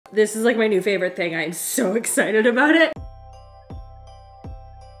This is like my new favorite thing. I'm so excited about it.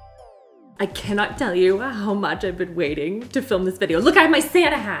 I cannot tell you how much I've been waiting to film this video. Look, I have my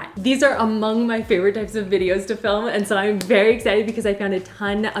Santa hat. These are among my favorite types of videos to film, and so I'm very excited because I found a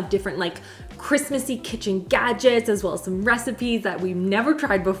ton of different like Christmassy kitchen gadgets as well as some recipes that we've never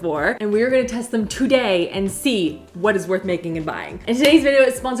tried before, and we are gonna test them today and see what is worth making and buying. And today's video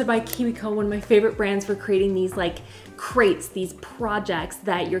is sponsored by KiwiCo, one of my favorite brands for creating these like crates, these projects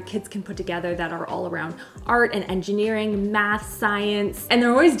that your kids can put together that are all around art and engineering, math, science, and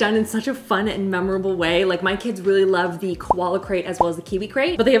they're always done in such a fun and memorable way. Like my kids really love the koala crate as well as the kiwi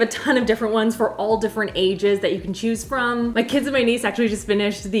crate, but they have a ton of different ones for all different ages that you can choose from. My kids and my niece actually just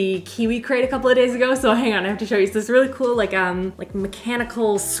finished the kiwi crate a couple of days ago, so hang on, I have to show you. It's this really cool like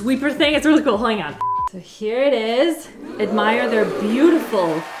mechanical sweeper thing. It's really cool, hang on. So here it is. Admire their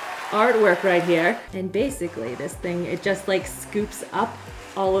beautiful artwork right here. And basically this thing, it just like scoops up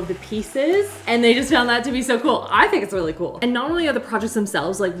all of the pieces, and they just found that to be so cool. I think it's really cool. And not only are the projects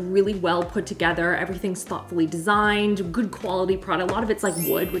themselves like really well put together, everything's thoughtfully designed, good quality product, a lot of it's like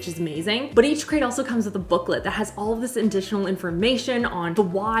wood, which is amazing, but each crate also comes with a booklet that has all of this additional information on the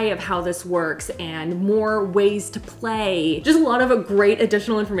why of how this works and more ways to play. Just a lot of great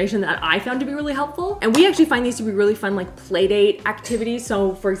additional information that I found to be really helpful. And we actually find these to be really fun like play date activities.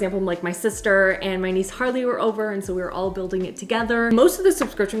 So for example, like my sister and my niece Harley were over, and so we were all building it together. Most of the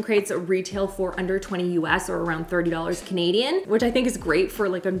subscription crates retail for under 20 US or around $30 Canadian, which I think is great for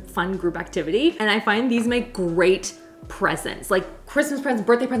like a fun group activity. And I find these make great presents, like Christmas presents,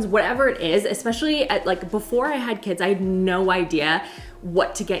 birthday presents, whatever it is. Especially at like before I had kids, I had no idea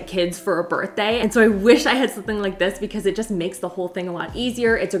what to get kids for a birthday. And so I wish I had something like this because it just makes the whole thing a lot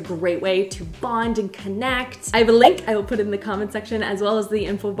easier. It's a great way to bond and connect. I have a link I will put in the comment section as well as the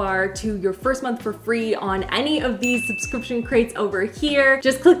info bar to your first month for free on any of these subscription crates over here.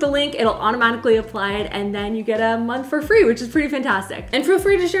 Just click the link, it'll automatically apply it, and then you get a month for free, which is pretty fantastic. And feel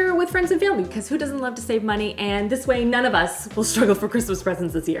free to share it with friends and family because who doesn't love to save money? And this way none of us will struggle for Christmas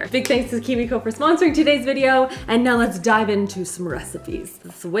presents this year. Big thanks to KiwiCo for sponsoring today's video. And now let's dive into some recipes.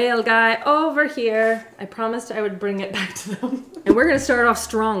 This whale guy over here, I promised I would bring it back to them. And we're gonna start off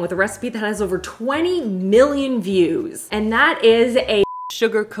strong with a recipe that has over 20 million views. And that is a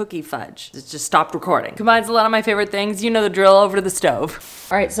sugar cookie fudge. It just stopped recording. Combines a lot of my favorite things. You know the drill, over to the stove.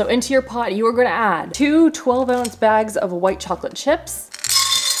 All right, so into your pot, you are gonna add 2 12-ounce bags of white chocolate chips,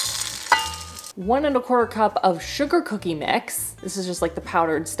 1 1/4 cup of sugar cookie mix. This is just like the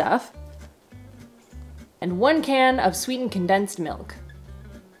powdered stuff. And 1 can of sweetened condensed milk.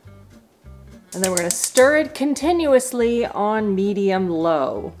 And then we're gonna stir it continuously on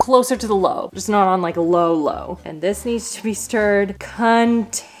medium-low. Closer to the low, just not on like a low-low. And this needs to be stirred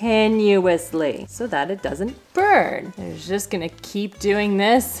continuously so that it doesn't burn. You're just gonna keep doing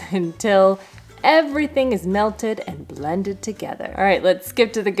this until everything is melted and blended together. All right, let's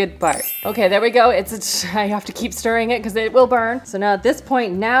skip to the good part. Okay, there we go. I have to keep stirring it because it will burn. So now at this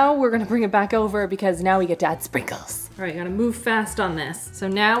point, now we're gonna bring it back over because now we get to add sprinkles. All right, gotta move fast on this. So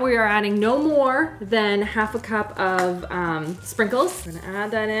now we are adding no more than 1/2 cup of sprinkles. We're gonna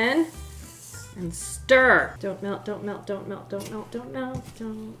add that in and stir. Don't melt, don't melt, don't melt, don't melt, don't melt,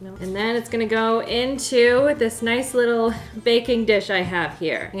 don't melt. And then it's gonna go into this nice little baking dish I have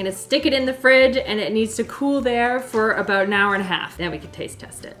here. I'm gonna stick it in the fridge and it needs to cool there for about 1.5 hours. Then we can taste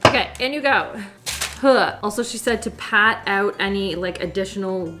test it. Okay, in you go. Also, she said to pat out any like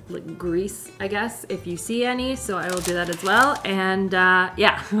additional like grease, I guess, if you see any. So I will do that as well. And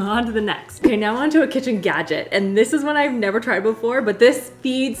yeah, on to the next. Okay, now on to a kitchen gadget. And this is one I've never tried before, but this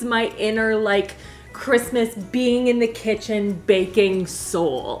feeds my inner like Christmas being in the kitchen baking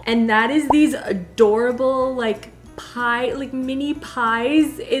soul. And that is these adorable like pie, like mini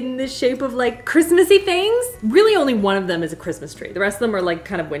pies in the shape of like Christmassy things. Really only one of them is a Christmas tree. The rest of them are like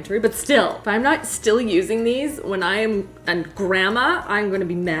kind of wintry, but still, if I'm not still using these when I am a grandma, I'm gonna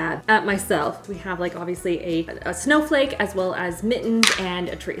be mad at myself. We have like obviously a snowflake as well as mittens and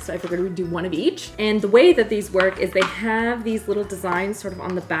a tree. So I figured we'd do one of each. And the way that these work is they have these little designs sort of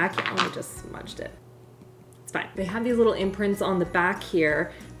on the back. Oh, I just smudged it. Fine. They have these little imprints on the back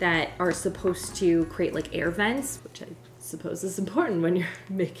here that are supposed to create like air vents, which I suppose is important when you're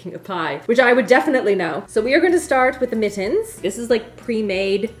making a pie, which I would definitely know. So we are going to start with the mittens. This is like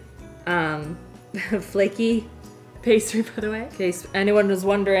pre-made flaky pastry, by the way. In case anyone was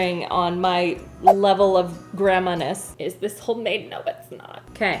wondering on my level of grandma-ness. Is this homemade? No, it's not.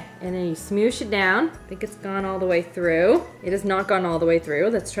 Okay, and then you smoosh it down. I think it's gone all the way through. It has not gone all the way through.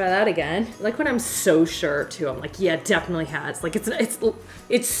 Let's try that again. Like when I'm so sure too, I'm like, yeah, it definitely has. Like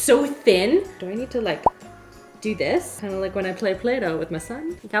it's so thin. Do I need to like do this, kind of like when I play Play-Doh with my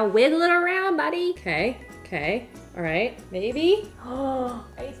son. You gotta wiggle it around, buddy. Okay, okay, all right, maybe. Oh,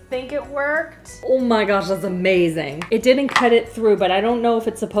 I think it worked. Oh my gosh, that's amazing. It didn't cut it through, but I don't know if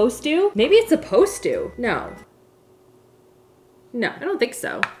it's supposed to. Maybe it's supposed to. No. No, I don't think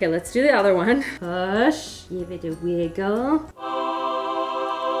so. Okay, let's do the other one. Push, give it a wiggle.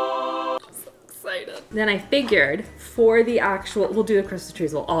 So excited. Then I figured for the actual, we'll do the Christmas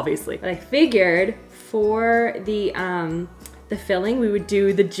trees, well, obviously, but I figured for the filling, we would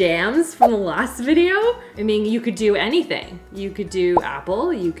do the jams from the last video. I mean, you could do anything. You could do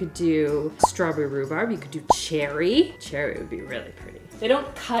apple, you could do strawberry rhubarb, you could do cherry. Cherry would be really pretty. They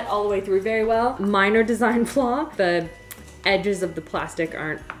don't cut all the way through very well. Minor design flaw, the edges of the plastic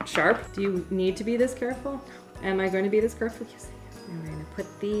aren't sharp. Do you need to be this careful? Am I going to be this careful? Yes, I am. And we're gonna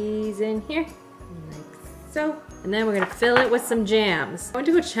put these in here, like so. And then we're gonna fill it with some jams. I went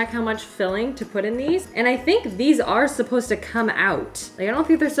to go check how much filling to put in these, and I think these are supposed to come out. Like, I don't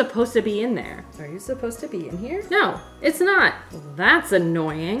think they're supposed to be in there. Are you supposed to be in here? No, it's not. Well, that's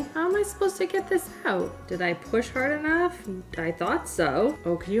annoying. How am I supposed to get this out? Did I push hard enough? I thought so.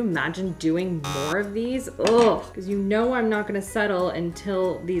 Oh, can you imagine doing more of these? Ugh, because you know I'm not gonna settle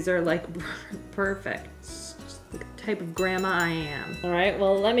until these are like perfect. Type of grandma I am. All right,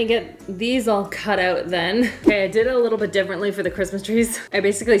 well, let me get these all cut out then. Okay, I did it a little bit differently for the Christmas trees. I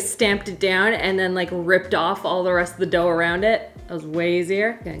basically stamped it down and then like ripped off all the rest of the dough around it. That was way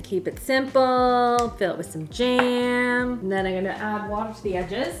easier. Gonna keep it simple, fill it with some jam. And then I'm gonna add water to the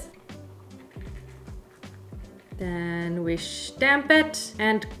edges. Then we stamp it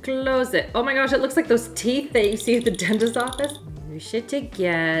and close it. Oh my gosh, it looks like those teeth that you see at the dentist's office. Moosh it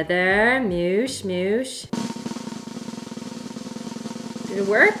together, moosh, moosh. Did it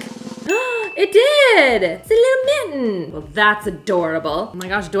work? It did! It's a little mitten. Well, that's adorable. Oh my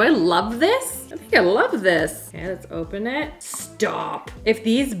gosh, do I love this? I think I love this. Okay, let's open it. Stop. If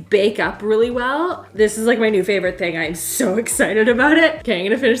these bake up really well, this is like my new favorite thing. I'm so excited about it. Okay, I'm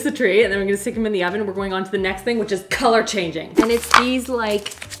gonna finish the tree and then we're gonna stick them in the oven. We're going on to the next thing, which is color changing. And it's these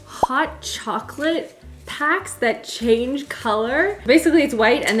like hot chocolate packs that change color. Basically it's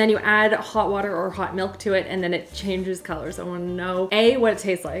white and then you add hot water or hot milk to it and then it changes colors. I wanna know A, what it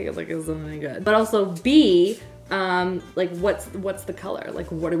tastes like is it something good? But also B, like what's the color?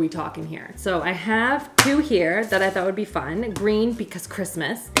 Like what are we talking here? So I have two here that I thought would be fun. Green because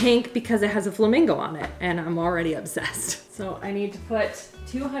Christmas, pink because it has a flamingo on it and I'm already obsessed. So I need to put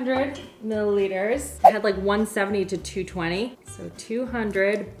 200 milliliters. I had like 170 to 220. So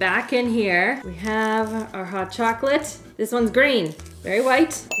 200 back in here. We have our hot chocolate. This one's green, very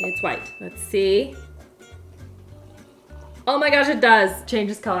white. It's white. Let's see. Oh my gosh, it does.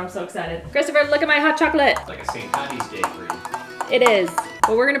 Changes color, I'm so excited. Christopher, look at my hot chocolate. It's like a St. Patty's Day green. It is,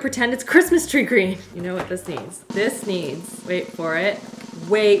 but we're gonna pretend it's Christmas tree green. You know what this needs? This needs, wait for it.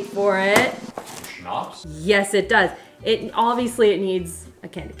 Wait for it. Schnapps? Yes, it does. Obviously it needs a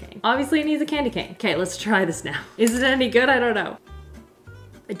candy cane. Obviously it needs a candy cane. Okay, let's try this now. Is it any good? I don't know.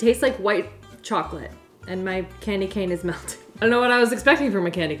 It tastes like white chocolate and my candy cane is melted. I don't know what I was expecting from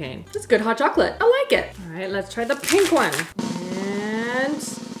a candy cane. It's good hot chocolate. I like it. All right, let's try the pink one. And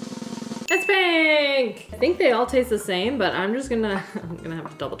it's pink. I think they all taste the same, but I'm just gonna have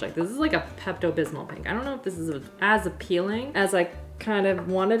to double check. This is like a Pepto-Bismol pink. I don't know if this is as appealing as I kind of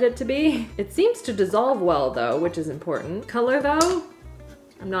wanted it to be. It seems to dissolve well though, which is important. Color though,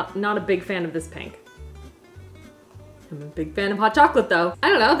 I'm not a big fan of this pink. I'm a big fan of hot chocolate though. I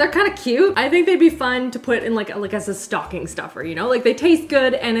don't know, they're kind of cute. I think they'd be fun to put in like as a stocking stuffer, you know? Like they taste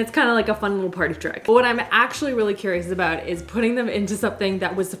good and it's kind of like a fun little party trick. But what I'm actually really curious about is putting them into something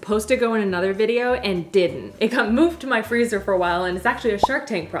that was supposed to go in another video and didn't. It got moved to my freezer for a while and it's actually a Shark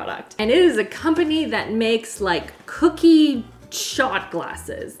Tank product. And it is a company that makes like cookie shot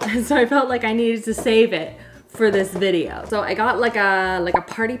glasses. And so I felt like I needed to save it for this video. So I got like a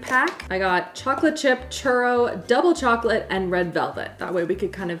party pack. I got chocolate chip, churro, double chocolate, and red velvet. That way we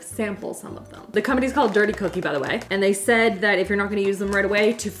could kind of sample some of them. The company's called Dirty Cookie, by the way. And they said that if you're not gonna use them right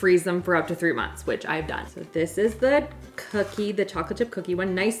away, to freeze them for up to 3 months, which I've done. So this is the cookie, the chocolate chip cookie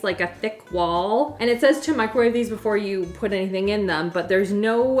one. Nice, like a thick wall. And it says to microwave these before you put anything in them, but there's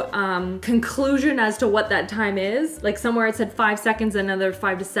no conclusion as to what that time is. Like somewhere it said 5 seconds, another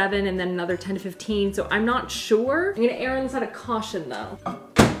 5 to 7, and then another 10 to 15. So I'm not sure. I'm gonna err on the side of caution though.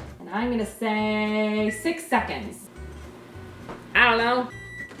 And I'm gonna say 6 seconds. I don't know.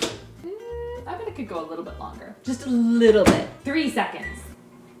 I bet it could go a little bit longer. Just a little bit. 3 seconds.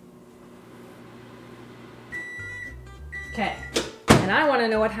 Okay, and I wanna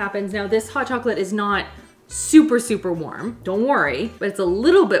know what happens. Now this hot chocolate is not super, super warm. Don't worry, but it's a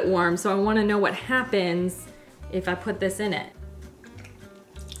little bit warm, so I wanna know what happens if I put this in it.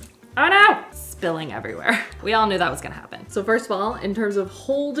 Oh no! Spilling everywhere. We all knew that was gonna happen. So first of all, in terms of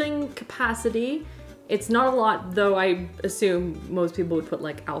holding capacity, it's not a lot, though I assume most people would put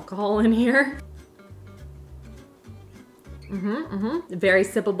like alcohol in here. Very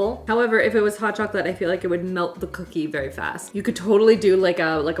sippable. However, if it was hot chocolate, I feel like it would melt the cookie very fast. You could totally do like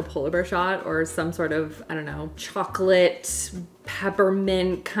a polar bear shot or some sort of, I don't know, chocolate,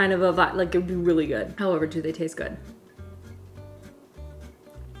 peppermint kind of a vibe. Like, it would be really good. However, do they taste good?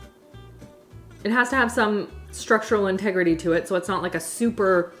 It has to have some structural integrity to it, so it's not like a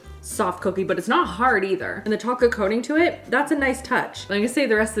super soft cookie, but it's not hard either. And the chocolate coating to it, that's a nice touch. But I'm gonna save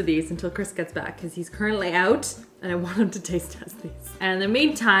the rest of these until Chris gets back because he's currently out and I want him to taste test these. And in the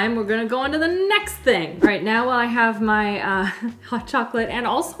meantime, we're gonna go on to the next thing. All right, now while I have my hot chocolate and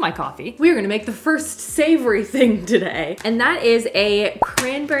also my coffee, we're gonna make the first savory thing today. And that is a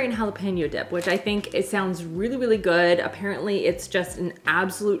cranberry and jalapeno dip, which I think it sounds really, really good. Apparently it's just an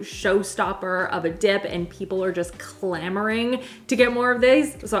absolute showstopper of a dip and people are just clamoring to get more of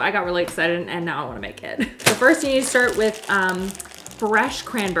these. So I got really excited and now I wanna make it. So first you need to start with fresh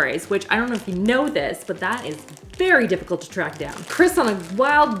cranberries, which I don't know if you know this, but that is very difficult to track down. Chris on a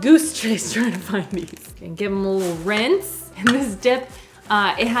wild goose chase trying to find these. And give them a little rinse. And this dip,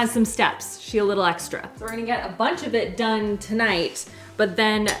 it has some steps. She a little extra. So we're gonna get a bunch of it done tonight, but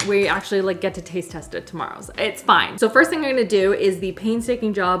then we actually like get to taste test it tomorrow. So it's fine. So first thing I'm gonna do is the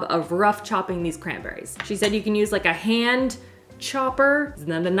painstaking job of rough chopping these cranberries. She said you can use like a hand chopper, isn't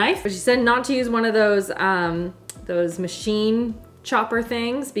that a knife? But she said not to use one of those machine chopper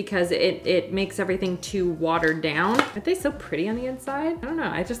things because it makes everything too watered down. Aren't they so pretty on the inside? I don't know,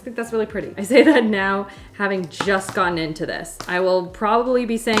 I just think that's really pretty. I say that now having just gotten into this. I will probably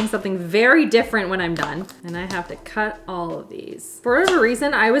be saying something very different when I'm done. And I have to cut all of these. For whatever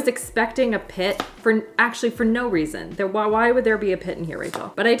reason, I was expecting a pit for no reason. Why would there be a pit in here,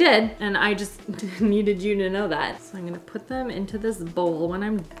 Rachel? But I did, and I just needed you to know that. So I'm gonna put them into this bowl when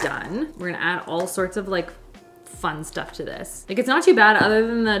I'm done. We're gonna add all sorts of like fun stuff to this. Like, it's not too bad other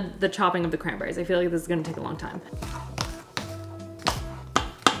than the chopping of the cranberries. I feel like this is gonna take a long time.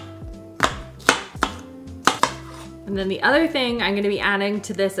 And then the other thing I'm gonna be adding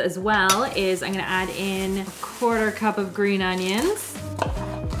to this as well is I'm gonna add in a 1/4 cup of green onions.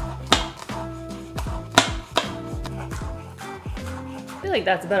 I feel like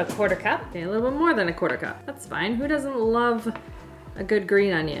that's about a 1/4 cup. Okay, a little bit more than a 1/4 cup. That's fine. Who doesn't love a good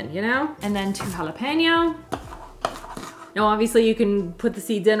green onion, you know? And then 2 jalapeno. Now, obviously you can put the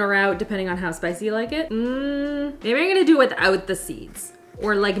seeds in or out depending on how spicy you like it. Maybe I'm gonna do without the seeds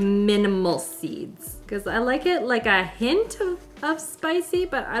or like minimal seeds because I like it like a hint of spicy,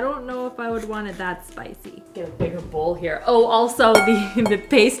 but I don't know if I would want it that spicy. Get a bigger bowl here. Oh, also the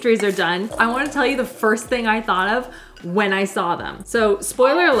pastries are done. I wanna tell you the first thing I thought of when I saw them. So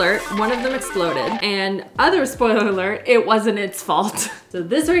spoiler alert, one of them exploded, and other spoiler alert, it wasn't its fault. So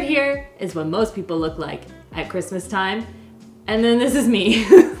this right here is what most people look like at Christmas time. And then this is me.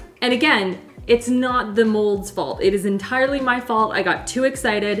 And again, it's not the mold's fault. It is entirely my fault. I got too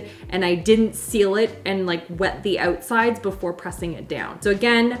excited and I didn't seal it and like wet the outsides before pressing it down. So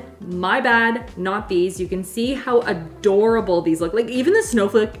again, my bad, not these. You can see how adorable these look. Like even the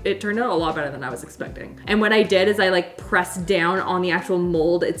snowflake, it turned out a lot better than I was expecting. And what I did is I like pressed down on the actual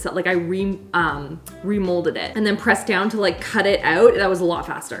mold itself. Like I remolded it and then pressed down to like cut it out. That was a lot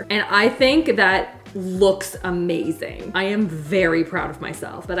faster. And I think that looks amazing. I am very proud of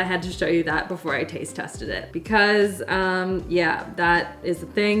myself, but I had to show you that before I taste tested it because yeah, that is the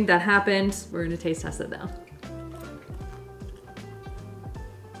thing that happened. We're gonna taste test it though.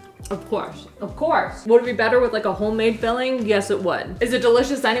 Of course, of course. Would it be better with like a homemade filling? Yes, it would. Is it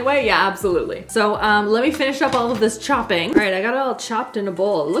delicious anyway? Yeah, absolutely. So let me finish up all of this chopping. All right, I got it all chopped in a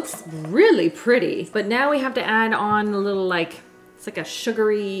bowl. It looks really pretty, but now we have to add on a little like, it's like a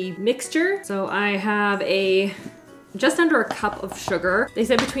sugary mixture. So I have just under a cup of sugar. They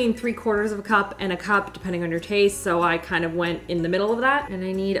said between 3/4 of a cup and a cup, depending on your taste. So I kind of went in the middle of that. And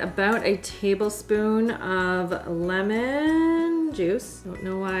I need about a tablespoon of lemon juice. Don't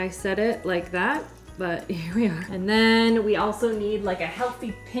know why I said it like that, but here we are. And then we also need like a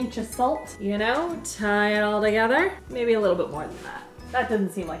healthy pinch of salt, you know, tie it all together. Maybe a little bit more than that. That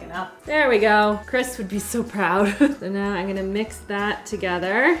doesn't seem like enough. There we go. Chris would be so proud. So now I'm gonna mix that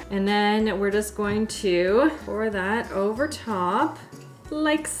together and then we're just going to pour that over top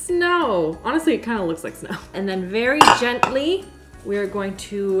like snow. Honestly, it kind of looks like snow. And then very gently, we're going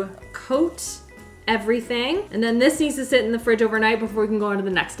to coat everything. And then this needs to sit in the fridge overnight before we can go on to the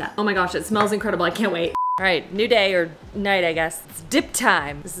next step. Oh my gosh, it smells incredible. I can't wait. All right, new day or night, I guess. It's dip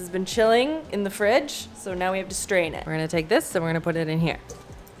time. This has been chilling in the fridge, so now we have to strain it. We're gonna take this and we're gonna put it in here.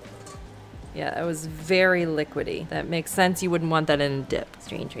 Yeah, that was very liquidy. That makes sense. You wouldn't want that in a dip.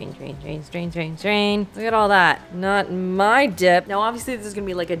 Strain, strain, strain, strain, strain, strain, strain. Look at all that. Not my dip. Now, obviously, this is gonna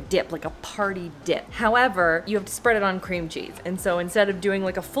be like a dip, like a party dip. However, you have to spread it on cream cheese. And so instead of doing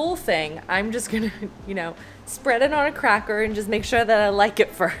like a full thing, I'm just gonna, you know, spread it on a cracker and just make sure that I like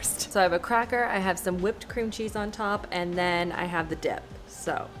it first. So I have a cracker, I have some whipped cream cheese on top, and then I have the dip.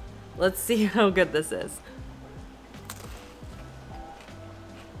 So let's see how good this is.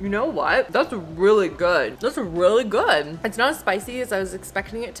 You know what? That's really good. That's really good. It's not as spicy as I was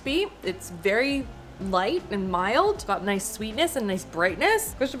expecting it to be. It's very light and mild. It's got nice sweetness and nice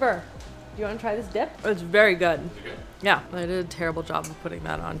brightness. Christopher, do you want to try this dip? It's very good. Is it good? Yeah, I did a terrible job of putting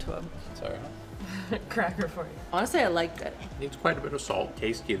that onto a Sorry. cracker for you. Honestly, I liked it. Needs quite a bit of salt.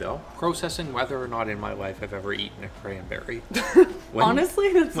 Tasty though. Processing whether or not in my life I've ever eaten a cranberry.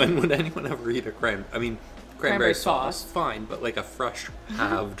 Honestly, that's... When would anyone ever eat a cranberry sauce? Fine, but like a fresh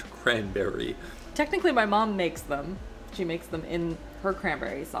halved cranberry. Technically, my mom makes them. She makes them in her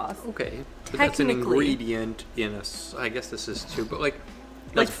cranberry sauce. Okay, but that's an Technically. ingredient in a. I guess this is too, but like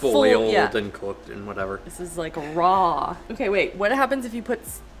Like that's full- boiled yeah. and cooked and whatever. This is like raw. Okay, wait. What happens if you put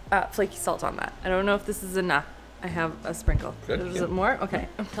flaky salt on that? I don't know if this is enough. I have a sprinkle. Good, Is yeah. it more? Okay.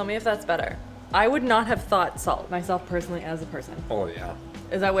 Tell me if that's better. I would not have thought salt myself personally as a person. Oh yeah.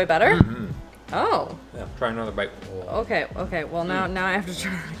 Is that way better? Mm-hmm. Oh. Yeah. Try another bite. Okay. Okay. Well, now I have to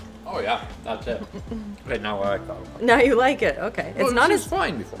try. Oh yeah, that's it. Okay, now I like that. Now you like it. Okay. It's not this as was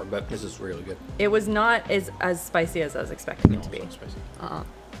fine before, but this is really good. it was not as spicy as I was expecting it to be. It's not spicy.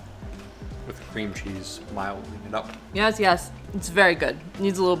 With cream cheese milding it up. Yes, yes. It's very good.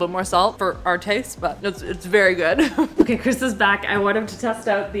 Needs a little bit more salt for our taste, but it's very good. Okay, Chris is back. I want him to test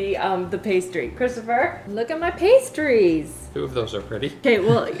out the pastry. Christopher, look at my pastries. 2 of those are pretty. Okay,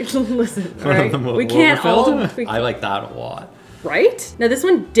 well, listen, all One of right? them We can't all... I like that a lot. Right? Now, this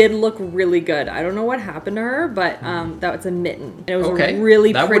one did look really good. I don't know what happened to her, but that was a mitten. It was Okay, a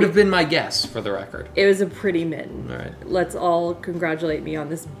really that pretty... would have been my guess for the record. It was a pretty mitten. All right. Let's all congratulate me on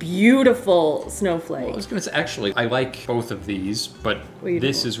this beautiful snowflake. Well, I was gonna say, actually, I like both of these, but Well, you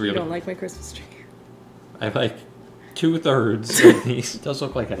this don't- is really. You don't like my Christmas tree? I like 2/3 of these. It does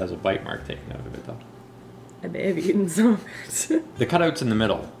look like it has a bite mark taken out of it, though. I may have eaten some of it. The cutouts in the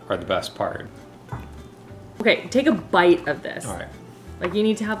middle are the best part. Okay, take a bite of this. All right. Like, you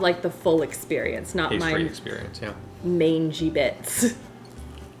need to have, like, the full experience, not Pastry my experience, yeah. mangy bits.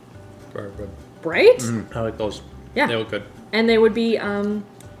 Very good. Right? I like those. Yeah. They look good. And they would be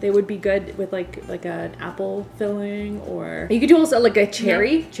good with, like an apple filling, or... You could do also, like, a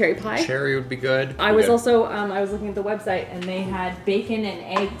cherry pie. Cherry would be good. I was also, I was looking at the website, and they had bacon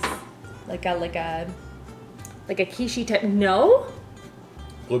and eggs, like a quiche type. No?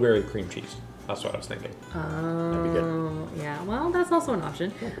 Blueberry cream cheese. That's what I was thinking. That'd be good. Oh, yeah. Well, that's also an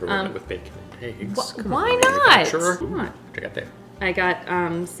option. Ruin it with bacon and eggs. Come Why on, not? manufacturer. Come on. What you got there? I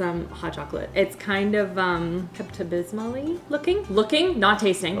got some hot chocolate. It's kind of Pepto-Bismol-y looking, not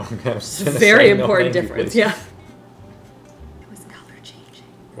tasting. Okay, I was It's a gonna very say, no, important thank you, difference. please. Yeah. It was color changing.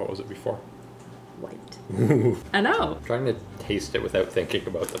 What was it before? White. I know. I'm trying to taste it without thinking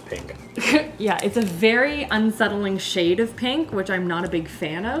about the pink. Yeah, it's a very unsettling shade of pink, which I'm not a big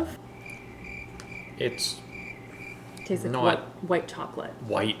fan of. It's Tastes like Not- white chocolate.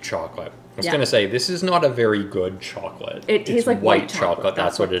 white chocolate. I was Yeah. gonna say, this is not a very good chocolate. It tastes It's like white chocolate.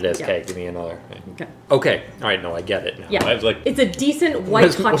 That's what it is. Yeah. Okay, give me another. Okay. Okay. All right. No, I get it now. Yeah. I was like, It's a decent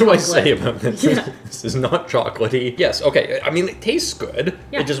white hot what do I chocolate. say about this? Yeah. This is not chocolatey. Yes. Okay. I mean, it tastes good.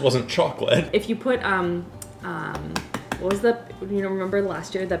 Yeah. It just wasn't chocolate. If you put what was remember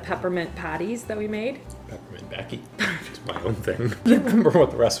last year the peppermint patties that we made? Peppermint Becky. It's my own thing. I don't remember what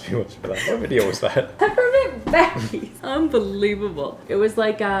the recipe was for that. What video was that? Peppermint patties. Unbelievable. It was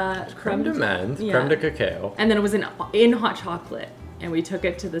like Creme de menthe, yeah. creme de cacao. And then it was in hot chocolate. And we took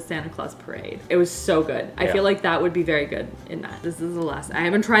it to the Santa Claus parade. It was so good. I Yeah. feel like that would be very good in that. This is the last. I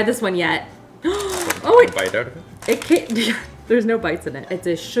haven't tried this one yet. Oh, Bite out of it. it can't. There's no bites in it. It's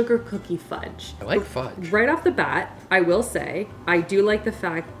a sugar cookie fudge. I like fudge. Right off the bat, I will say, I do like the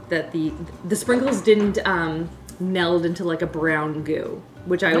fact that the sprinkles didn't meld into like a brown goo,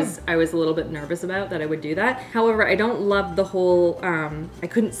 which I was a little bit nervous about that I would do that. However, I don't love the whole, I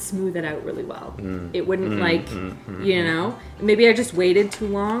couldn't smooth it out really well. It wouldn't you know, maybe I just waited too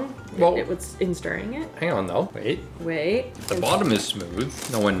long. Well- it was in stirring it. Hang on though. Wait. The bottom is smooth.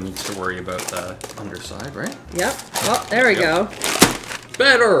 No one needs to worry about the underside, right? Yep. Oh, there we go.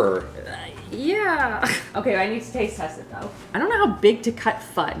 Better. Yeah. Okay, I need to taste test it though. I don't know how big to cut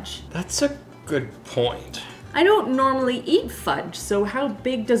fudge. That's a good point. I don't normally eat fudge, so how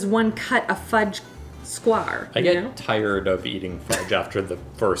big does one cut a fudge square? I get tired of eating fudge after the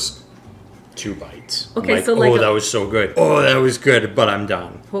first 2 bites. Okay, like, so like, oh, that was so good. Oh, that was good, but I'm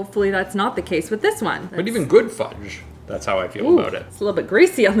done. Hopefully that's not the case with this one. But even good fudge, that's how I feel about it. It's a little bit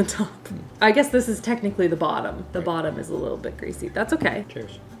greasy on the top. I guess this is technically the bottom. The bottom is a little bit greasy. That's okay.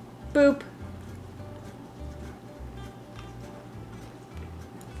 Cheers. Boop.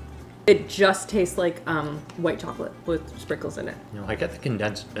 It just tastes like white chocolate with sprinkles in it. You know, I get the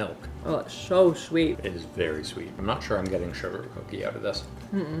condensed milk. Oh, it's so sweet. It is very sweet. I'm not sure I'm getting sugar cookie out of this.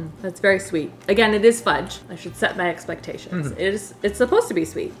 That's very sweet. Again, it is fudge. I should set my expectations. It's supposed to be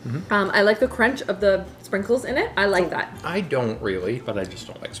sweet. I like the crunch of the sprinkles in it. I like that. I don't really, but I just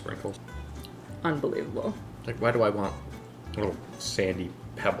don't like sprinkles. Unbelievable. Like, why do I want little sandy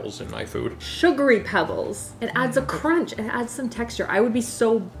pebbles in my food? Sugary pebbles. It adds a crunch. It adds some texture. I would be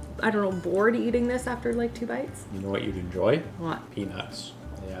so, I don't know, bored eating this after like 2 bites. You know what you'd enjoy? What? Peanuts.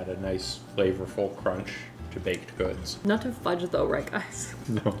 They add a nice flavorful crunch to baked goods. Not to fudge though, right guys?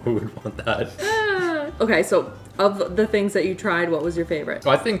 No, who would want that? Okay, so of the things that you tried, what was your favorite?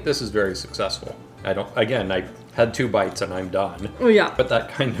 So I think this is very successful. I had 2 bites and I'm done. Oh yeah. But that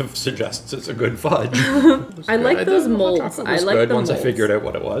kind of suggests it's a good fudge. I like those molds. I like the molds. Once I figured out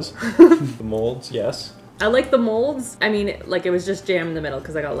what it was. The molds, yes. I like the molds. I mean, like it was just jam in the middle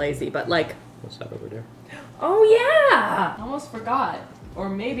because I got lazy, but like. What's that over there? Oh yeah! Almost forgot. Or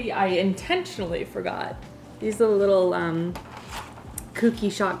maybe I intentionally forgot. These are the little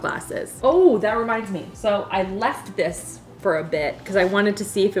kooky shot glasses. Oh, that reminds me. So I left this for a bit because I wanted to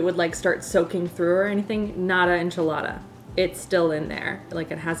see if it would like start soaking through or anything. Nada enchilada. It's still in there.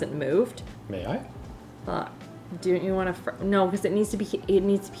 Like it hasn't moved. May I? But do you want to? No, because it needs to be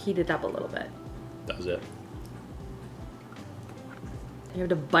heated up a little bit. Does it? You have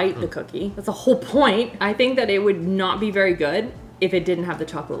to bite the cookie. That's the whole point. I think that it would not be very good if it didn't have the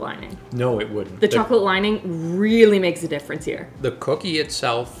chocolate lining. No, it wouldn't. The chocolate lining really makes a difference here. The cookie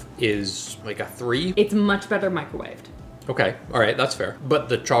itself is like a 3. It's much better microwaved. Okay, all right, that's fair. But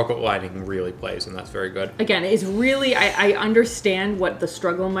the chocolate lining really plays, and that's very good. Again, it's really, I understand what the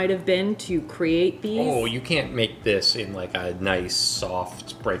struggle might have been to create these. Oh, you can't make this in like a nice,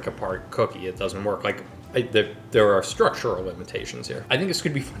 soft, break-apart cookie. It doesn't work. Like, there are structural limitations here. I think this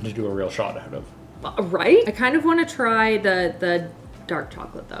could be fun to do a real shot out of. Right? I kind of want to try the dark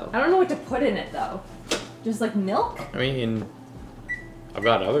chocolate, though. I don't know what to put in it, though. Just like milk? I mean, I've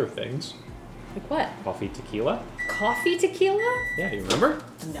got other things. Like what? Coffee tequila. Coffee tequila? Yeah, you remember?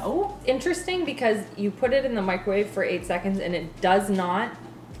 No. Interesting because you put it in the microwave for 8 seconds and it does not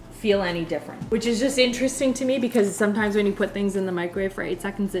feel any different. Which is just interesting to me because sometimes when you put things in the microwave for 8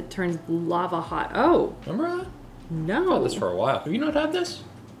 seconds, it turns lava hot. Oh. Remember that? No. I've had this for a while. Have you not had this?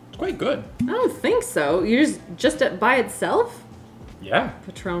 It's quite good. I don't think so. You just by itself? Yeah.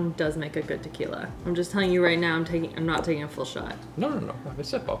 Patron does make a good tequila. I'm just telling you right now, I'm not taking a full shot. No. Have a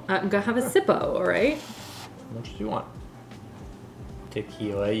sippo. I'm gonna have a sippo, all right? How much do you want?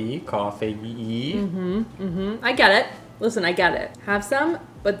 Tequila-y, coffee-y. I get it. Listen, I get it. Have some,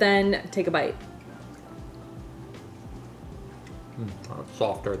 but then take a bite. It's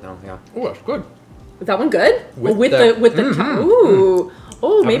softer now, yeah. Oh, that's good. Is that one good? With the top. Ooh.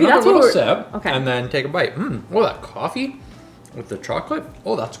 Oh, maybe that's what we're... sip, okay. And then take a bite. Oh, that coffee with the chocolate.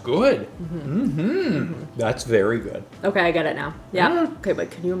 Oh, that's good. That's very good. Okay, I get it now. Yeah. Okay,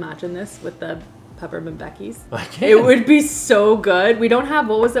 but can you imagine this with the peppermint Becky's? I can. It would be so good. We don't have,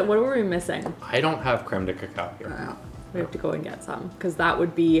 what was it? What were we missing? I don't have creme de cacao here. We have to go and get some because that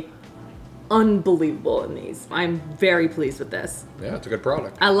would be unbelievable in these. I'm very pleased with this. Yeah, it's a good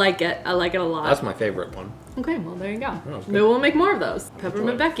product. I like it. I like it a lot. That's my favorite one. Okay, well, there you go. Oh, Maybe we'll make more of those.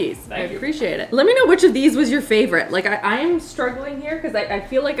 Peppermint Becky's. Thank you. Appreciate it. Let me know which of these was your favorite. Like, I am struggling here because I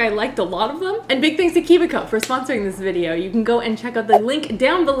feel like I liked a lot of them. And big thanks to Kibico for sponsoring this video. You can go and check out the link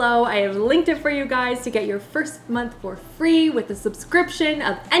down below. I have linked it for you guys to get your first month for free with a subscription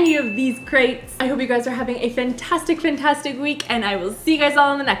of any of these crates. I hope you guys are having a fantastic, fantastic week, and I will see you guys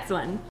all in the next one.